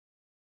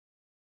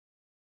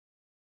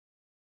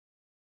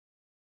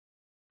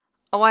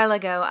a while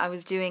ago, I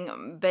was doing a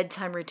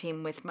bedtime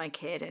routine with my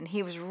kid, and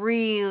he was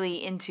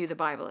really into the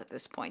Bible at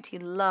this point. He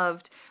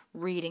loved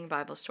reading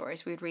Bible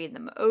stories. We'd read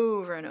them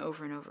over and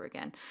over and over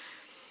again.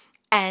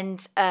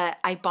 And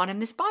I bought him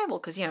this Bible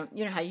because, you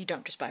know how you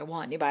don't just buy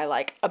one. You buy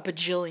like a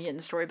bajillion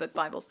storybook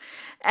Bibles.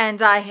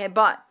 And I had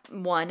bought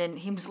one, and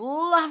he was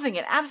loving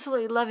it,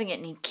 absolutely loving it.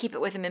 And he'd keep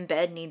it with him in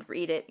bed, and he'd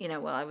read it,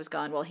 while I was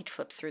gone. Well, he'd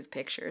flip through the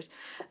pictures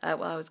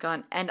while I was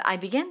gone. And I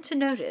began to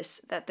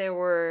notice that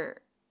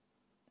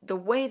the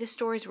way the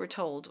stories were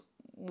told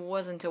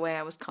wasn't a way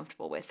I was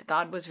comfortable with.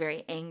 God was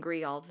very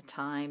angry all the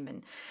time,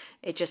 and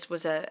it just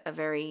was a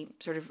very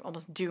sort of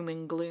almost doom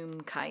and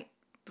gloom kind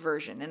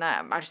version. And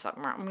I just thought,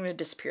 I'm going to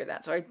disappear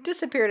that. So I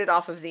disappeared it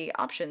off of the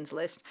options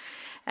list,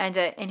 and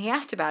he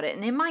asked about it.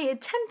 And in my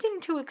attempting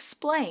to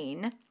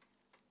explain,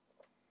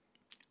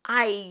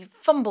 I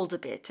fumbled a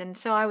bit. And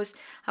so I was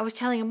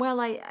telling him, well,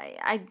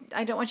 I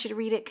don't want you to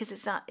read it because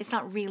it's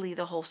not really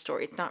the whole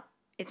story.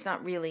 It's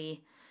not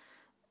really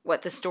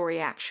what the story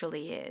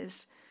actually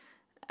is.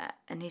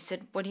 And he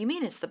said, what do you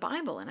mean? It's the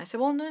Bible. And I said,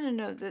 well,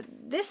 no.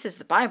 This is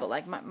the Bible.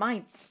 Like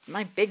my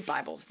big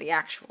Bible's the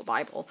actual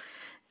Bible.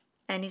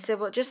 And he said,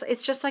 well,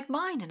 it's just like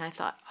mine. And I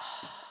thought,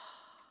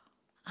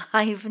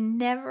 I've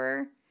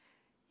never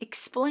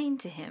explained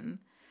to him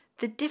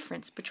the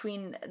difference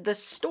between the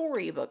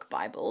storybook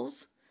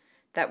Bibles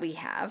that we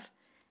have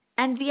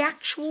and the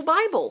actual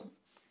Bible.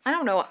 I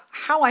don't know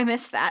how I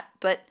missed that,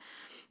 but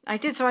I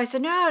did. So I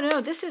said,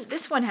 no,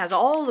 this one has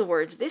all the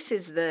words. This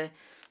is the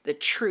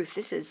truth.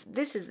 This is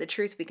the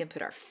truth we can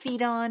put our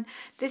feet on.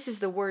 This is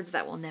the words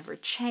that will never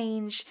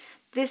change.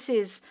 This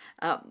is,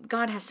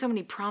 God has so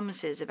many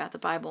promises about the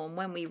Bible, and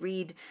when we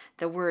read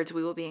the words,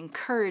 we will be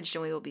encouraged,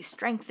 and we will be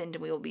strengthened,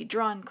 and we will be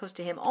drawn close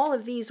to Him. All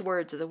of these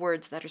words are the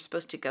words that are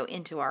supposed to go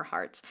into our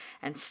hearts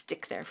and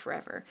stick there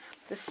forever.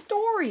 The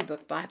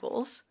storybook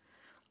Bibles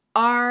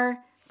are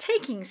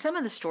taking some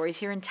of the stories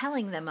here and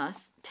telling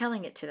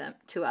it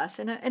to us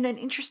in an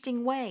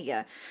interesting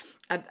way,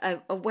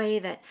 a way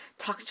that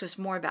talks to us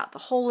more about the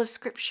whole of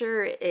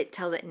Scripture. It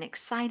tells it in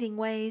exciting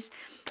ways,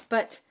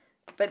 but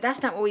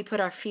that's not what we put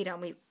our feet on.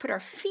 We put our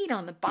feet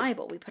on the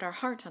Bible. We put our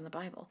heart on the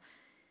Bible.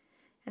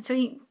 And so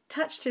he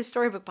touched his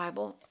storybook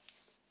Bible,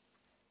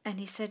 and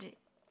he said,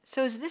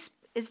 so is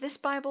this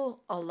Bible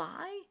a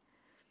lie?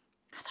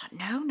 I thought,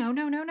 no,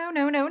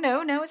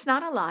 it's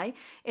not a lie.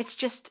 It's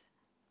just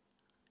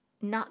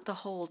not the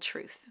whole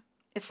truth.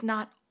 It's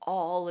not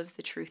all of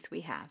the truth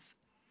we have.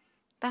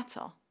 That's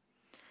all.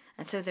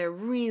 And so they're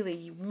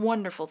really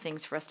wonderful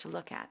things for us to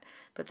look at.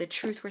 But the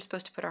truth we're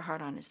supposed to put our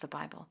heart on is the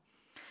Bible.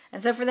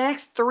 And so for the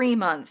next 3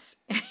 months,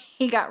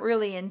 he got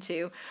really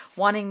into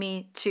wanting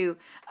me to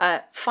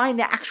find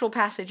the actual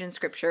passage in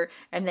Scripture,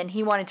 and then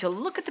he wanted to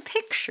look at the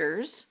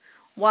pictures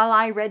while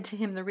I read to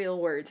him the real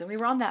words. And we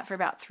were on that for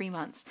about 3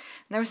 months.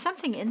 And there was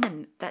something in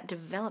them that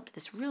developed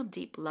this real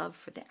deep love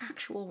for the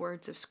actual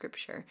words of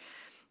Scripture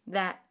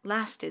that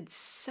lasted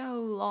so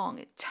long.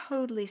 It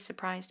totally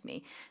surprised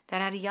me that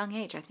at a young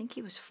age, I think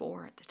he was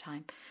 4 at the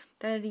time,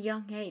 that at a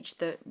young age,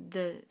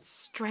 the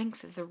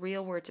strength of the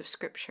real words of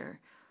Scripture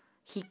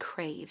he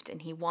craved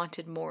and he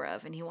wanted more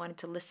of, and he wanted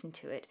to listen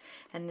to it.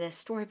 And the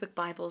storybook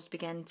Bibles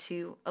began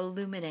to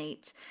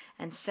illuminate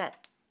and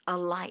set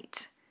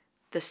alight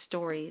the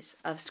stories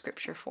of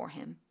Scripture for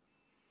him.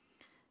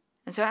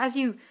 And so as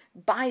you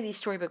buy these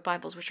storybook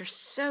Bibles, which are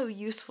so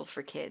useful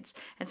for kids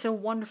and so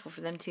wonderful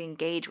for them to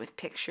engage with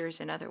pictures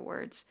and other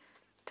words,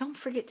 don't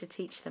forget to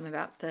teach them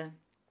about the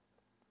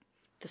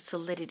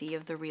solidity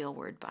of the real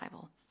word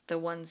Bible, the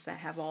ones that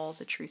have all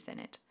the truth in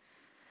it,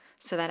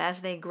 so that as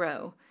they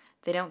grow,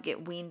 they don't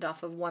get weaned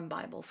off of one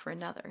Bible for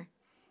another,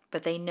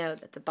 but they know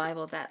that the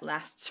Bible that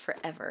lasts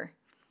forever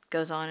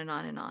goes on and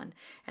on and on.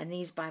 And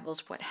these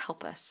Bibles what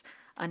help us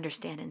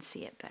understand and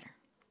see it better.